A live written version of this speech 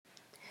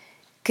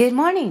Good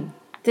morning.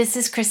 This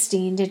is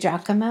Christine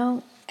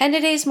DiGiacomo, and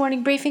today's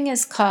morning briefing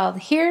is called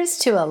Here's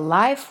to a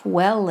Life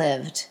Well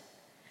Lived.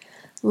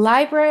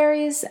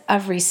 Libraries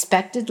of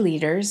respected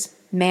leaders,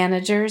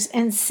 managers,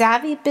 and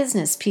savvy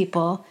business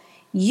people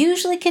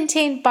usually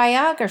contain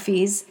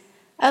biographies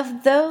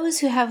of those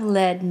who have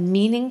led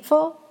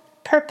meaningful,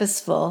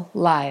 purposeful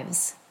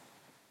lives.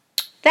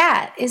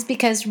 That is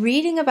because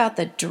reading about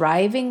the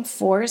driving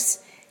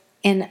force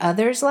in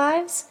others'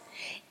 lives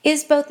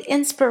is both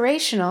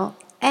inspirational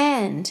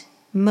and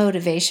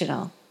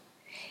motivational.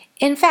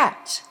 In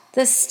fact,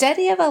 the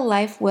study of a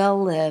life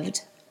well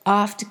lived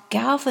oft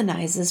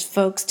galvanizes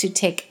folks to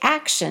take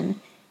action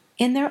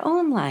in their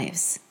own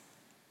lives.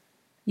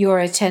 Your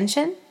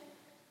attention?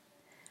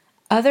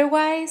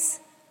 Otherwise,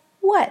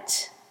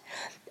 what?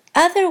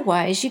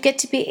 Otherwise, you get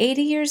to be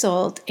 80 years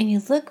old and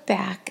you look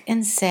back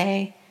and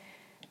say,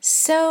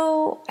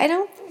 so I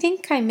don't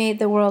think I made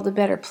the world a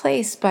better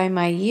place by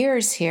my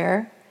years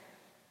here.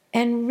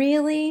 And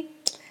really,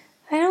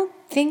 I don't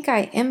think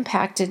I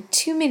impacted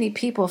too many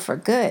people for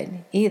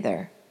good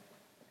either.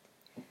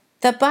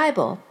 The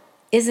Bible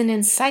is an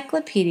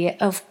encyclopedia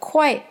of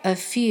quite a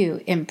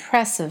few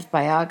impressive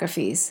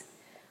biographies,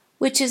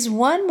 which is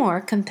one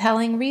more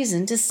compelling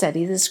reason to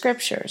study the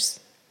scriptures.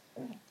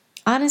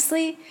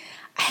 Honestly,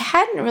 I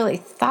hadn't really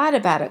thought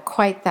about it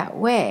quite that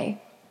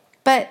way,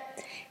 but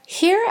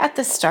here at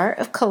the start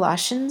of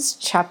Colossians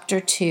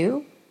chapter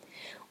 2,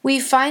 we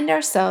find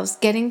ourselves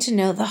getting to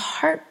know the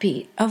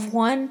heartbeat of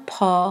one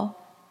Paul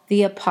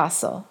the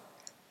Apostle,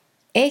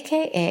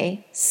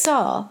 aka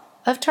Saul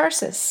of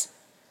Tarsus.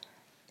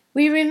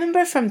 We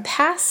remember from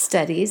past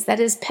studies that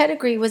his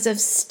pedigree was of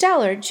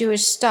stellar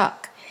Jewish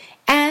stock,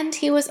 and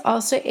he was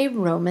also a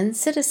Roman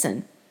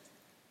citizen.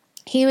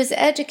 He was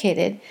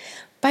educated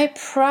by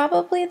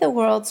probably the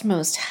world's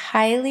most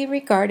highly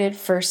regarded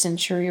first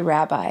century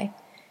rabbi,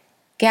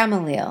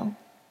 Gamaliel,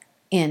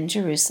 in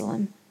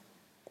Jerusalem.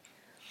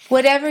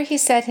 Whatever he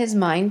set his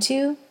mind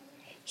to,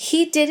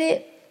 he did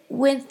it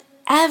with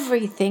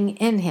everything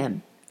in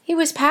him. He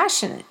was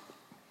passionate.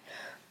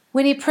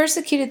 When he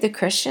persecuted the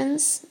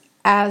Christians,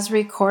 as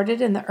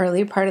recorded in the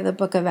early part of the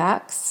book of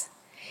Acts,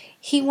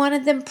 he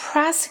wanted them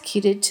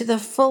prosecuted to the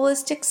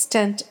fullest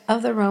extent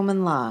of the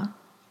Roman law,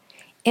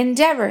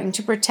 endeavoring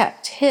to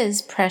protect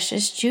his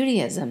precious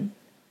Judaism.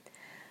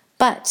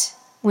 But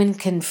when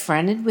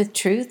confronted with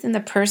truth in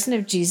the person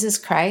of Jesus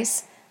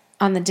Christ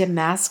on the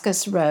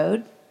Damascus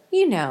Road,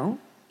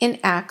 in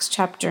Acts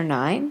chapter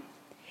 9,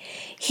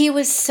 he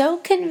was so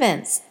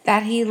convinced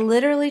that he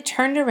literally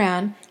turned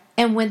around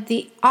and went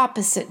the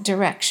opposite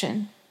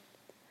direction.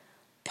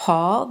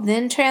 Paul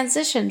then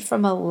transitioned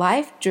from a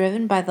life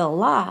driven by the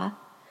law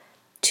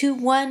to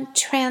one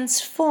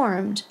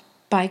transformed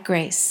by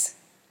grace.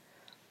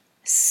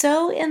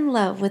 So in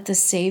love with the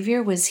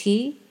Savior was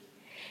he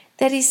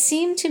that he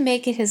seemed to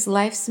make it his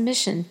life's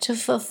mission to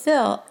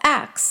fulfill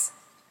Acts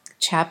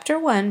chapter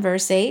 1,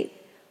 verse 8,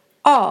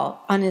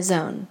 all on his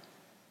own.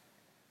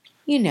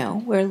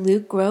 Where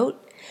Luke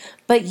wrote,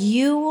 "But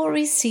you will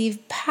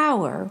receive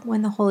power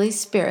when the Holy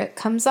Spirit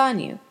comes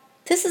on you."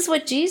 This is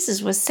what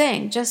Jesus was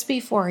saying just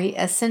before he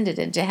ascended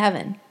into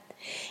heaven.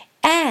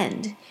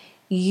 "And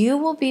you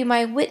will be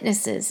my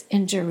witnesses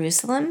in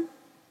Jerusalem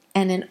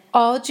and in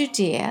all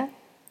Judea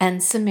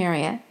and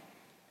Samaria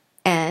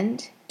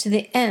and to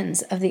the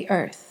ends of the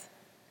earth."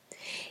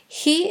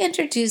 He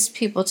introduced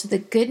people to the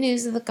good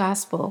news of the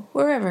gospel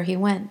wherever he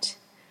went,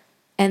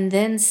 and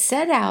then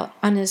set out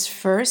on his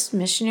first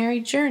missionary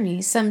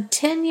journey some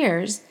 10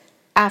 years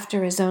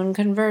after his own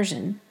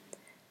conversion,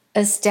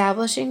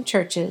 establishing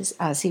churches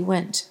as he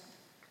went.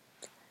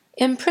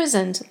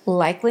 Imprisoned,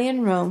 likely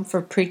in Rome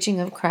for preaching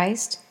of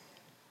Christ,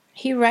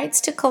 he writes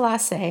to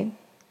Colossae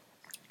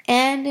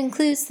and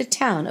includes the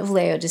town of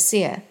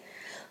Laodicea,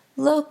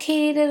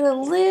 located a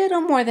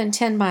little more than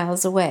 10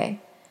 miles away,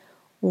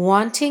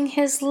 wanting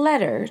his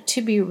letter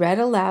to be read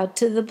aloud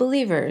to the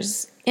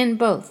believers in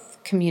both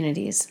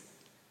communities.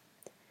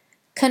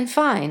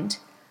 Confined,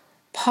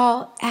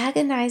 Paul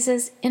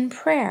agonizes in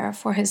prayer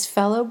for his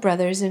fellow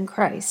brothers in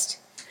Christ,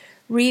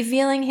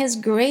 revealing his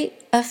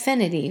great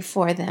affinity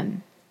for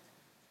them.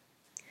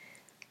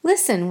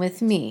 Listen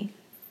with me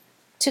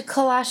to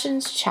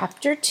Colossians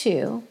chapter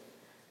 2,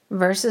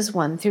 verses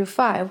 1 through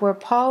 5, where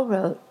Paul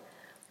wrote,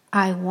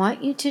 "I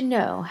want you to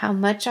know how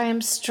much I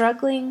am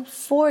struggling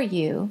for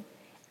you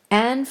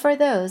and for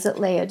those at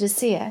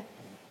Laodicea,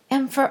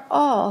 and for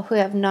all who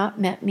have not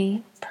met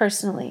me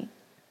personally.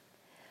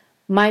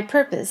 My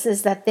purpose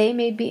is that they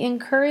may be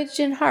encouraged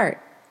in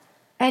heart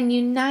and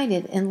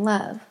united in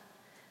love,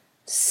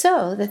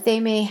 so that they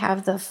may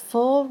have the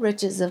full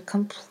riches of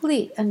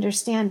complete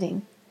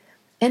understanding,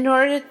 in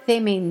order that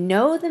they may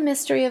know the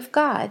mystery of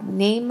God,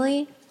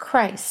 namely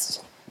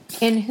Christ,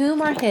 in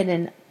whom are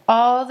hidden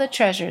all the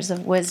treasures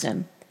of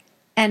wisdom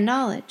and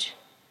knowledge.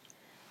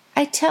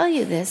 I tell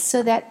you this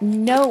so that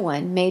no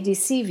one may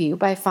deceive you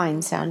by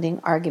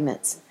fine-sounding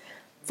arguments.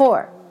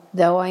 For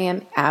though I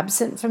am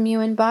absent from you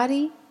in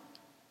body,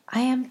 I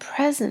am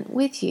present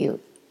with you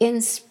in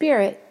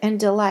spirit and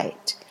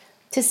delight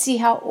to see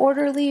how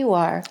orderly you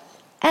are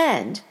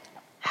and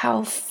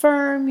how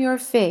firm your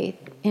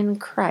faith in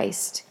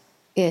Christ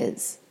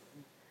is.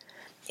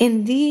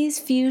 In these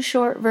few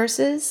short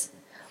verses,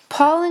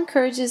 Paul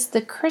encourages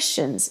the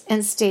Christians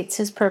and states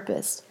his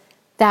purpose,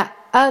 that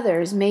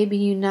others may be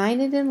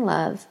united in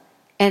love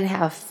and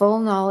have full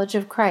knowledge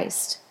of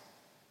Christ,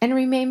 and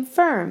remain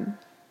firm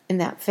in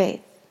that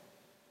faith.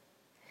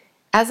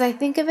 As I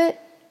think of it,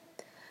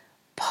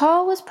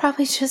 Paul was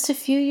probably just a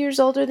few years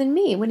older than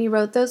me when he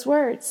wrote those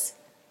words.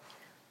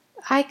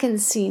 I can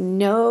see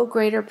no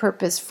greater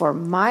purpose for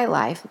my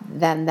life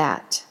than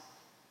that.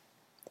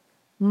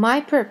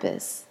 My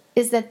purpose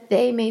is that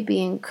they may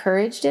be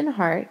encouraged in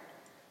heart,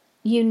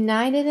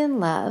 united in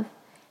love,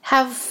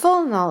 have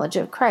full knowledge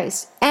of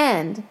Christ,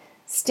 and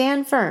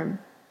stand firm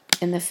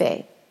in the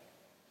faith.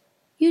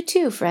 You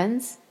too,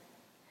 friends.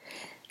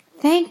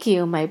 Thank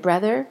you, my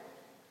brother.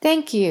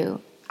 Thank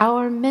you,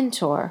 our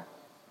mentor,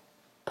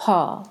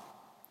 Paul.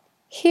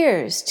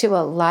 Here's to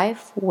a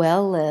life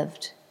well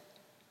lived.